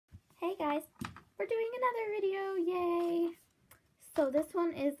Hey guys, we're doing another video, yay! So this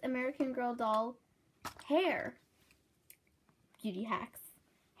one is American Girl doll hair beauty hacks,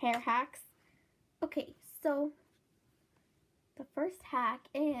 hair hacks. Okay, so the first hack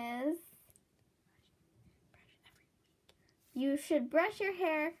is you should brush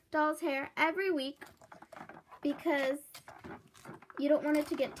your doll's hair every week because you don't want it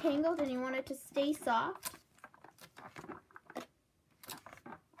to get tangled and you want it to stay soft.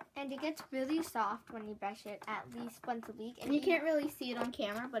 And it gets really soft when you brush it at least once a week. And you can't really see it on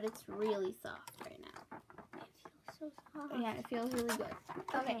camera, but it's really soft right now. It feels so soft. Yeah, it feels really good.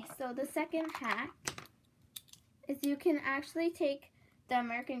 Okay, so the second hack is you can actually take the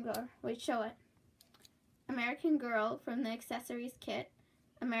American Girl, show it. American Girl from the accessories kit,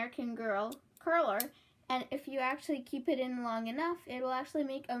 American Girl curler, and if you actually keep it in long enough, it will actually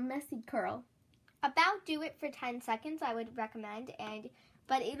make a messy curl. About do it for 10 seconds, I would recommend,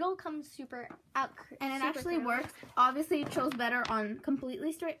 but it'll come super out. And it actually works. Obviously, it shows better on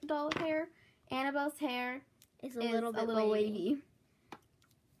completely straight doll hair. Annabelle's hair is a little wavy.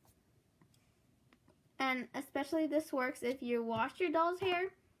 And especially this works if you wash your doll's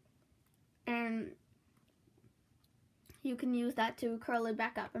hair, and you can use that to curl it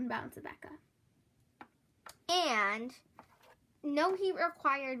back up and bounce it back up. And no heat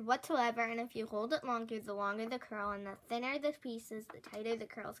required whatsoever, and if you hold it longer, the longer the curl, and the thinner the pieces, the tighter the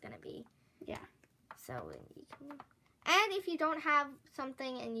curl's going to be. Yeah. So you can... And if you don't have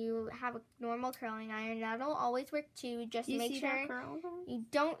something and you have a normal curling iron, that'll always work too. Just make sure you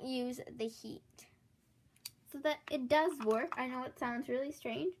don't use the heat. So that it does work. I know it sounds really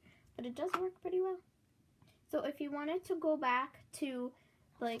strange, but it does work pretty well. So if you wanted to go back to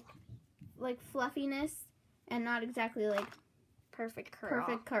like fluffiness and not exactly like perfect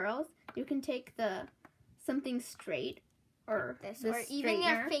curls, you can take something straight or this, or even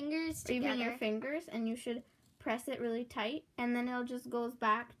your fingers together. Even your fingers, and you should press it really tight, and then it'll just goes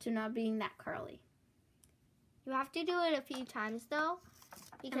back to not being that curly. You have to do it a few times though,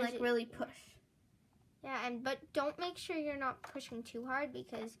 because and really push. Yeah, but don't make sure you're not pushing too hard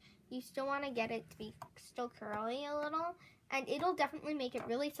because you still want to get it to be still curly a little, and it'll definitely make it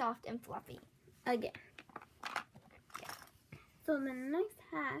really soft and fluffy. Again. So the next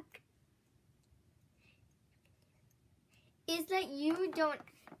hack is that you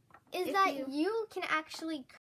can actually